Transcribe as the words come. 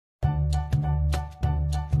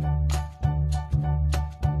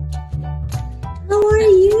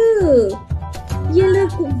you? You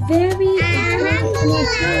look very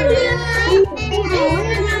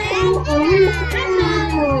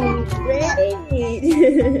great.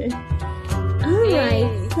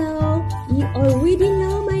 Alright, so you already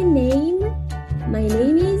know my name. My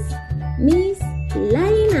name is Miss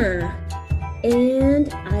Lalaina,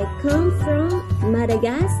 and I come from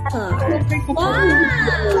Madagascar. Wow!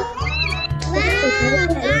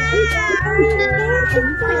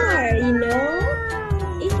 Far, you know?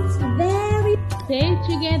 It's very... Stay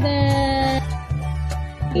together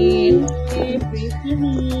in every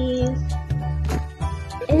series.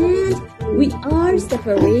 And we are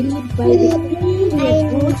separated by the big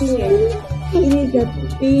ocean. It is a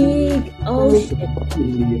big ocean.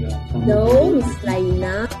 So, Miss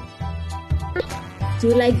Laina, do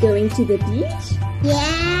you like going to the beach?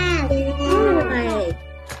 Yeah. Alright.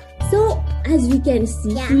 So, as we can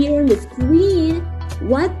see here on the screen,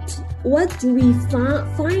 what do we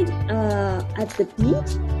find at the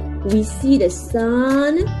beach? We see the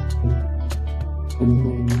sun,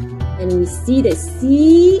 and we see the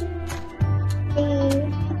sea,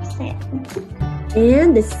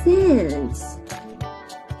 and the sands.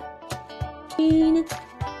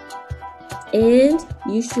 And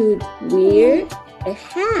you should wear a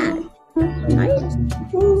hat, right?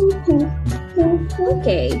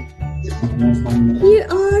 Okay. Here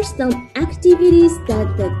are some activities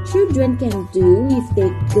that the children can do if they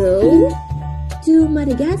go to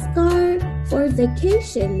Madagascar for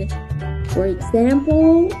vacation. For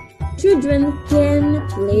example, children can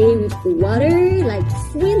play with the water like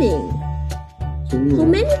swimming. How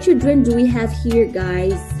many children do we have here,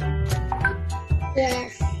 guys?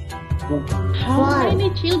 Yes. How many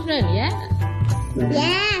children? Yeah.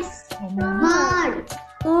 Yes.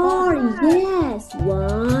 Four, yes.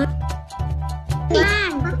 One.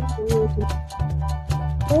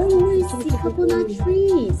 Always see coconut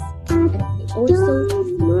trees. And we also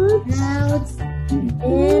see clouds and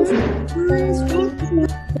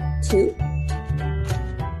two.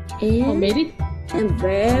 How many? And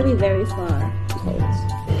very, very far.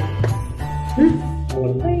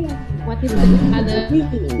 What is the other?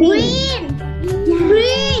 Green.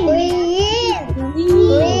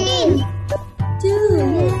 Two,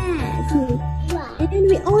 yes. And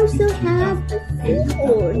we also have a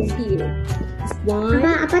seashore here. One.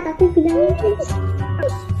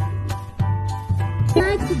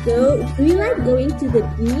 Do you like going to the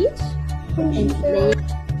beach and play?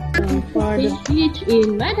 For the beach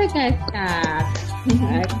in Madagascar.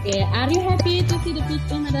 Okay, are you happy to see the beach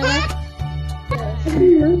in Madagascar?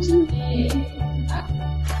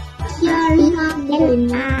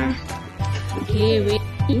 Okay, wait.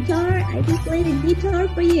 Guitar, I can play the guitar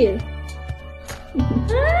for you.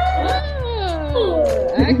 Oh,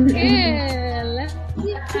 okay, let's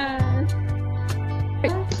see.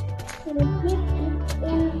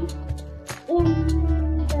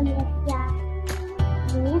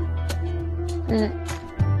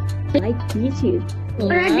 Like beaches.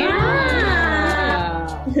 Wow.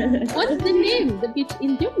 What's the name? The beach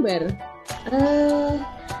in Jember? Oh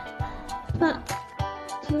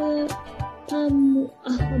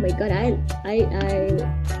my god, I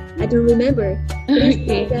don't remember.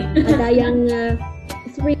 Okay. Ada yang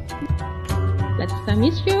three. Let's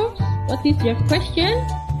finish yours. What is your question?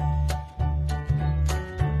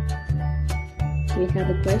 We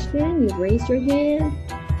have a question. You raise your hand.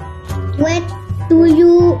 Where do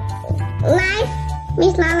you live,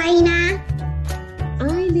 Miss Lalaina?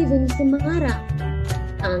 I live in Semarang.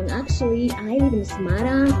 Actually, I live in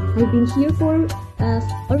Semarang. I've been here for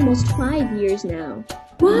almost 5 years now.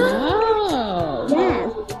 Wow.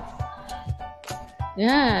 Yes.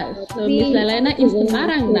 Yeah, so Miss Lalaina is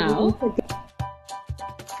Semarang now.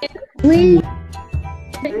 Will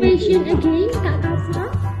vacation again, Kak Kasa?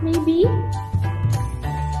 Maybe?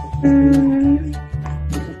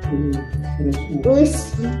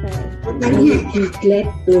 Terus I'll be glad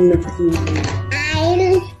to meet you.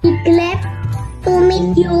 I'll be glad to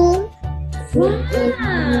meet you.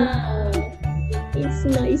 Wow. It's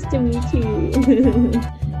nice to meet you.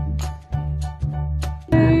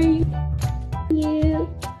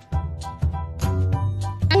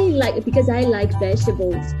 Because I like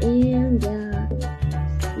vegetables. And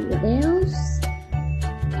what else?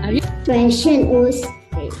 Are you? Question is,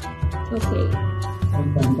 Okay.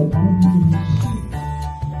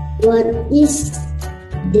 what is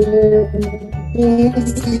the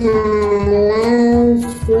best halal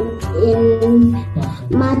food in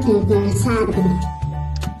Madagascar?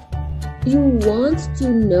 You want to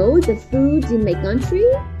know the foods in my country?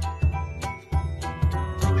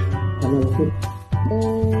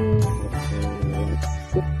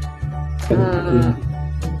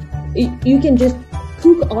 you can just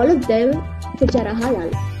cook all of them secara halal.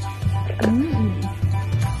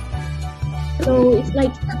 So it's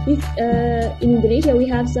like if in Indonesia we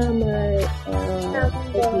have some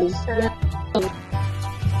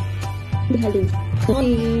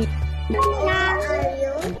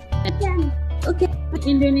Okay.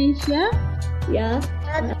 Indonesia? Yeah.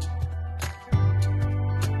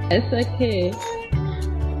 Yes, okay.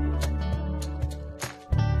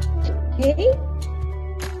 Okay.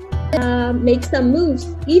 Make some moves.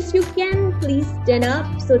 If you can, please stand up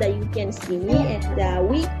so that you can see me and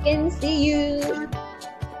we can see you.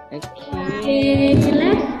 Okay.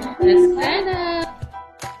 Let's stand up.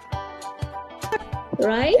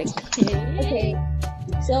 Right? Okay.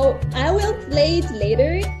 So I will play it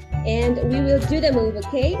later and we will do the move,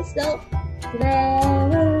 okay? So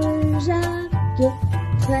Frère Jacques,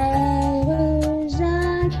 Frère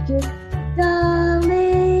Jacques,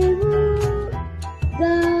 dormez-vous,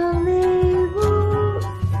 dormez-vous,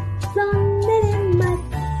 sonnez les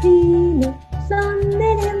matines,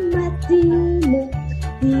 sonnez les matines,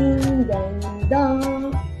 ding dang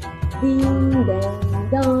dong, ding dang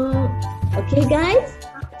dong. Okay guys,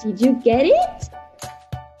 did you get it?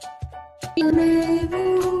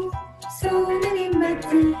 Sonnez-vous, sonnez les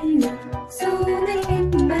matines, sonnez les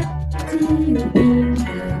matines, ding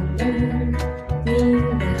dang dong, ding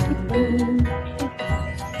dang dong.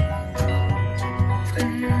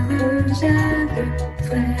 Frère Jacques,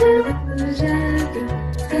 frère Jacques,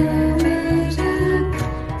 frère Jacques,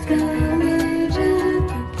 frère Jacques,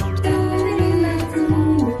 sonnez les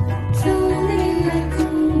matines, sonnez les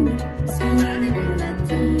matines, sonnez les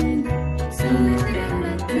matines, sonnez les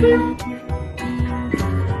matines.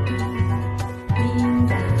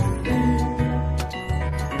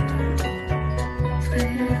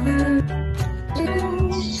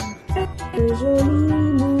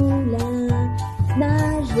 Joli moulin,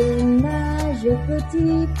 nage, nage,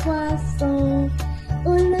 petit poisson,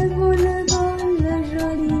 vole, vole, vole,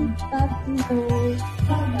 joli papillon.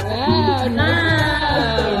 Wow,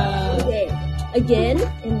 nice. Okay, again,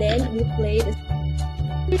 and then we play the.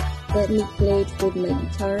 Let me play it with my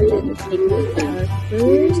guitar. Let me take the guitar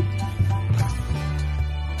first.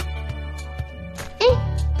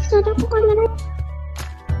 Saudaraku kamera.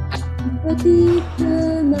 Petite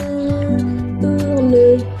main,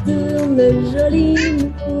 tourne, tourne, joli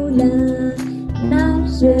moulin.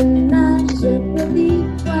 Nage, nage, petit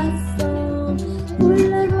poisson.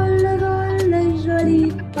 Vole, vole, vole, joli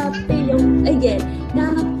papillon. Again,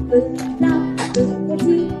 tape, tape,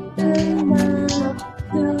 petite main.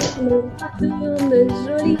 Tourne, tourne,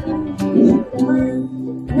 joli moulin.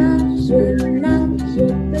 Nage, nage,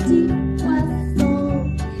 petit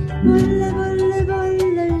poisson. Vole, vole,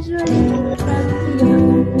 vole, joli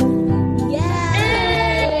papillon.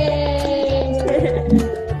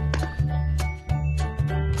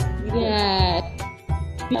 Yeah.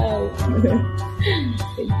 Oh.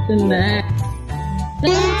 It's nice.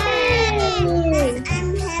 Yes,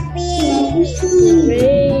 I'm happy.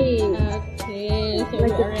 Great. Okay, so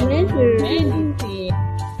Like we a already pleasure. ready.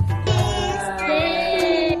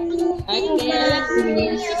 Okay,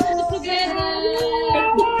 let's sing together.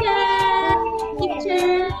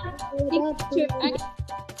 Picture.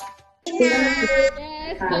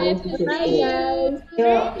 Yes, Bye guys.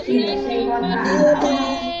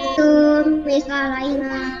 Itu Miss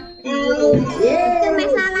Lalaina. Itu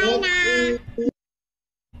Miss Lalaina.